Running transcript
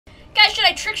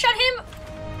I trick shot him?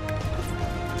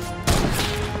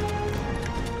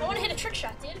 I want to hit a trick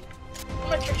shot, dude. I'm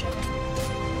gonna trick shot him.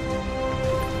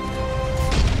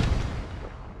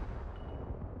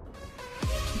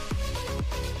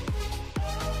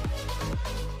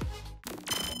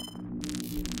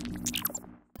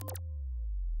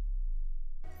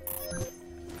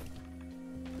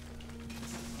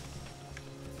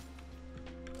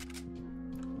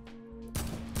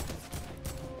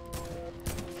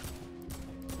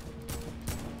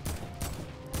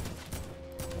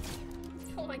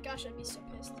 Oh my gosh, I'd be so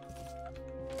pissed.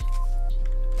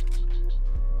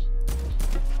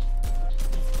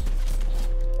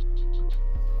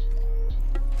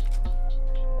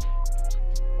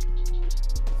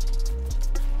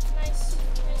 Nice.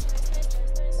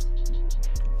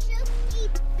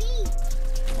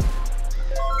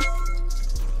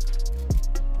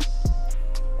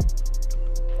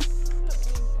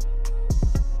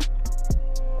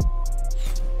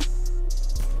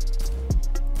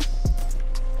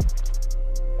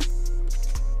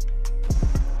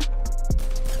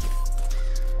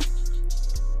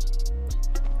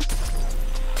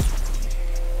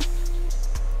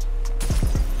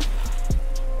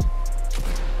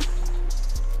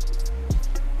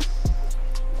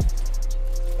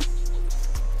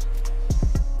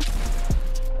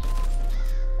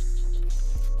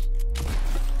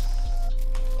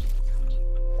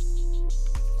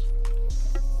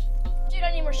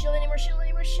 Any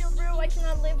more shield, bro. I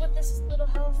cannot live with this little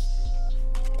health.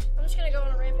 I'm just gonna go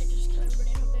on a rampage and just kill everybody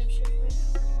and hope they have shield.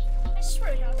 I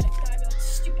swear to God, I could die by that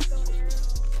stupid bow and arrow.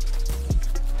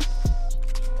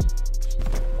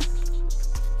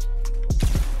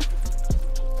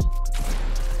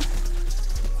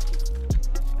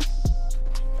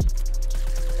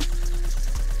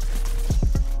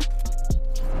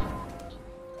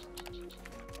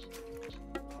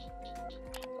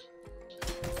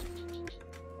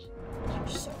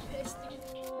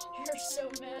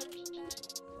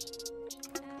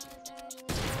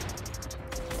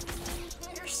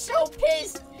 So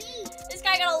pissed. This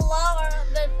guy got a lot of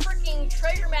the freaking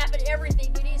treasure map and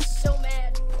everything, dude. He's so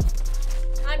mad.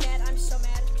 I'm mad. I'm so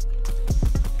mad.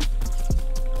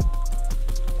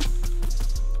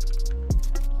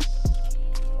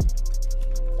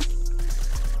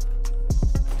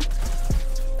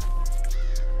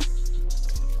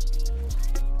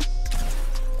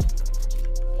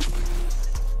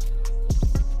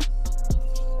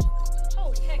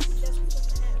 Holy heck, he does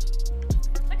flipping have.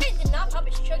 That guy did not pop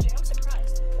his chugger. I'm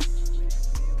surprised.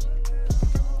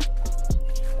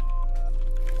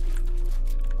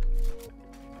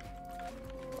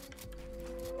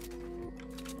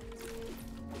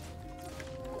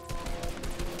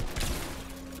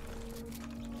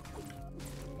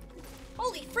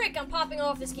 Holy frick, I'm popping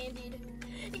off this game, dude.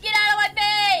 Get out of my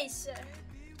face!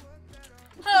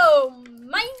 Oh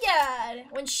my god.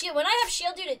 When I have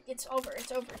shield, dude, it's over.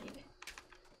 It's over, dude.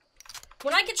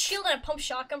 When I get shield and I pump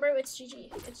shotgun, bro, it's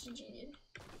GG. It's GG, dude.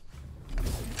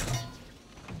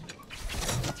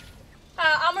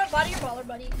 I'm gonna body your baller,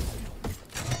 buddy.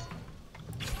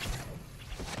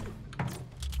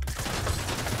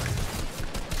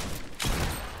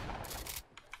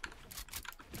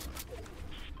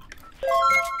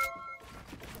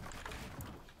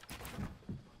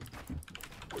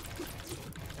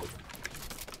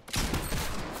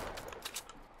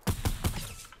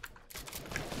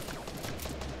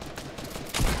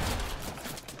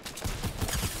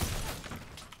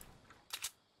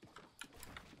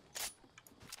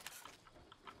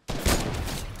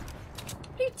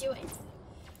 What are you doing?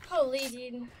 Holy,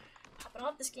 dude. Popping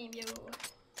off this game, yo.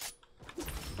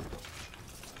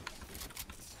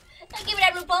 Now give me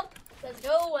that root pump. Let's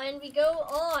go, and we go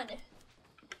on.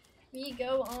 We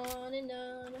go on and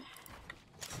on.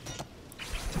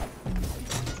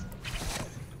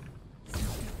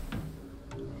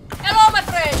 Hello, my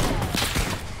friend.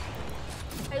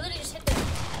 I literally just hit them.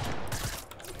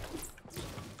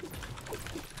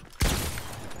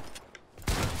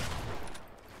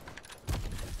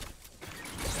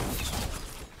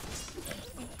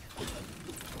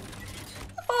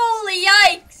 Holy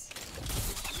yikes!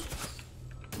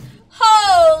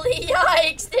 Holy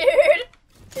yikes, dude!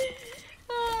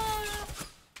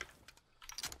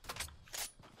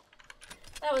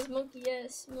 That was monkey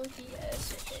ass right there,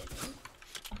 dude.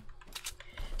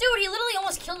 Dude, he literally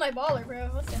almost killed my baller, bro.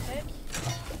 What the heck?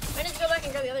 I need to go back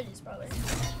and grab the other dude's baller.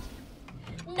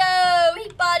 No, he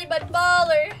bodied my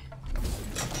baller.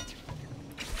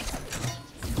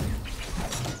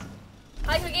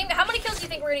 Game, how many kills do you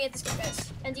think we're gonna get this game,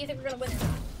 guys? And do you think we're gonna win or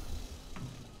not?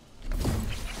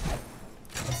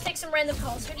 Let's take some some random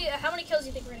calls. How many kills do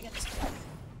you think we're gonna get this game?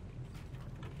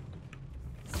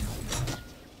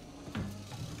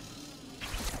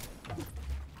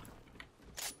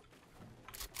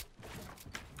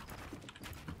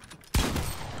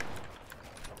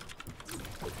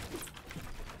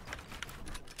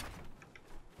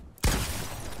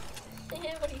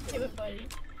 What are you doing, buddy?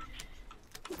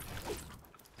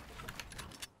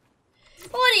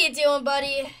 What are you doing,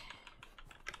 buddy?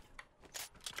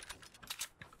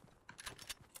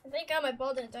 Thank God my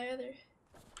ball didn't die either.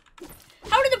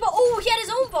 How did the ball? Oh, he had his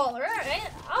own ball. Alright.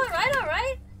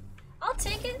 Alright. I'll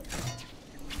take it.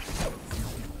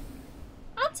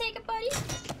 I'll take it, buddy.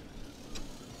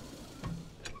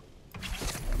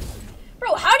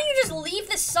 Bro, how do you just leave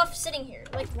this stuff sitting here?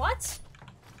 Like, what?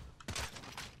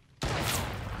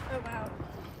 Oh, wow.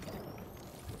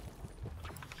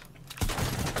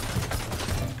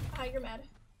 Ah, you're mad.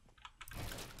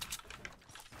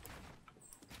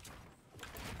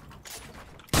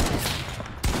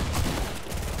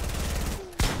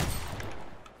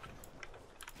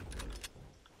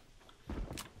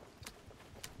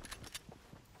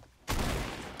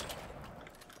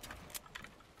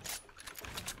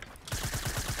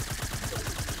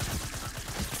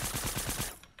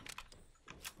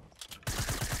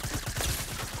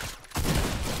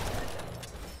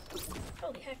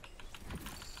 Holy heck.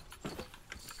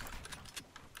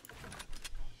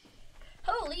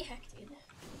 Holy heck, dude.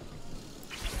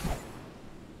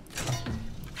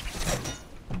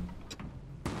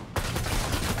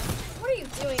 What are you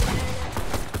doing, man?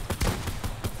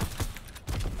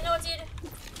 You know what, dude?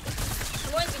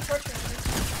 I'm going to be torturing you.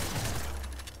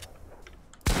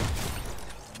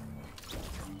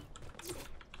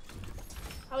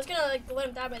 I was gonna like let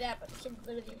him die by that, but he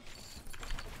literally.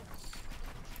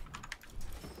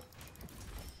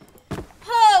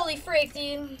 Holy freak,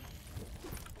 dude.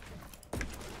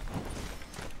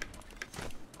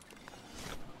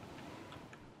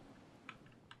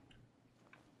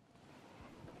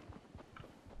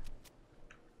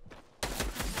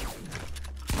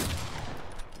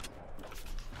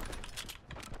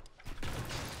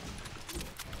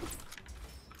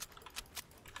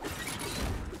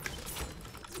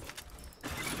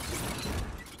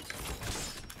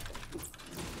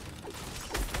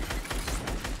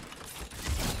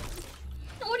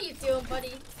 What are you doing,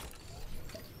 buddy?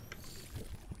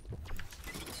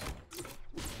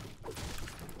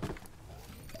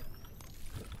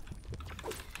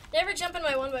 Never jump in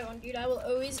my 1x1, dude. I will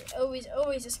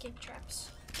always escape traps.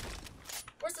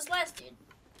 Where's this last dude?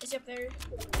 Is he up there?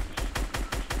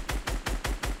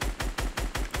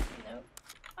 No.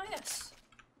 Oh, yes.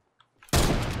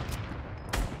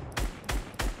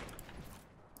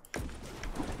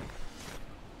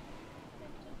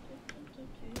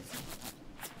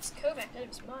 This Kovac out of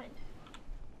his mind.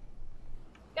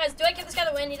 Guys, do I give this guy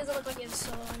the win? He doesn't look like he has a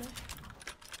solo on it.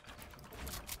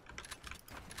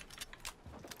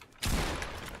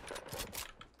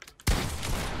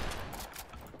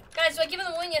 Guys, do I give him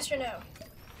the win, yes or no?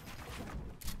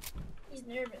 He's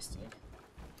nervous, dude.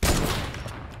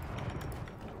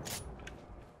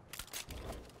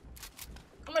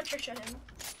 I'm gonna trick shot him.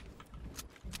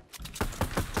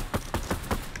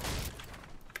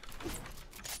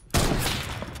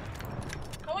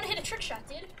 I wanna hit a trick shot,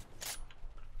 dude.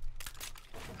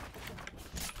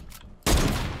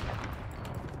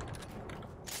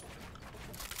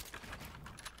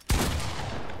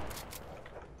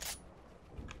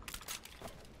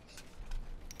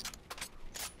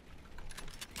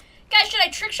 Should I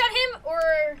trick shot him or?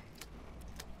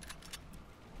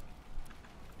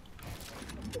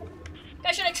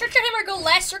 Guys, should I trick shot him or go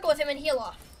last circle with him and heal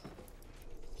off?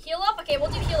 Heal off? Okay, we'll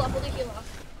do heal off. We'll do heal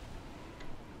off.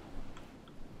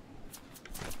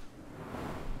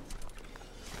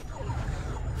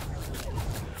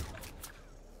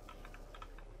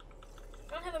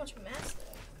 I don't have that much mass though.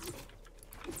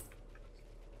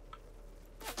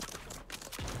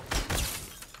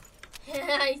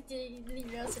 Did you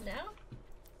realize it now?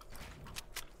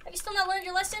 Have you still not learned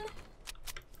your lesson?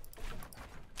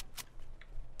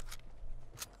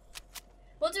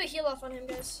 We'll do a heal off on him,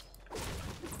 guys.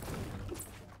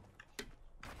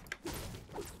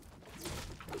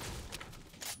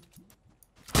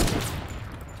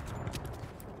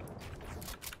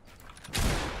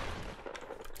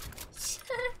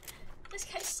 This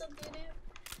guy's so good.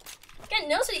 This guy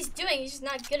knows what he's doing, he's just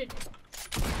not good at it.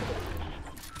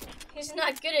 He's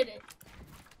not good at it.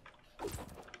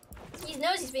 He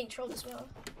knows he's being trolled as well.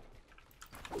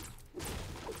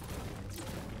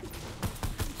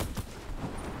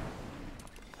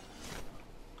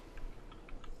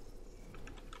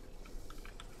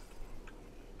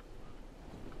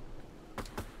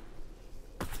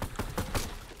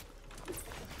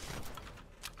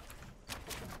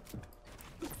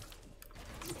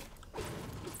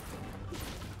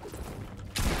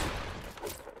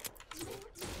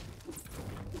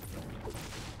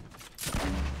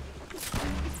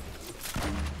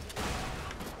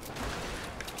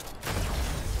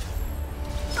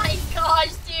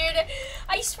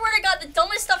 god, the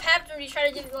dumbest stuff happens when you try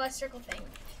to do the last circle thing.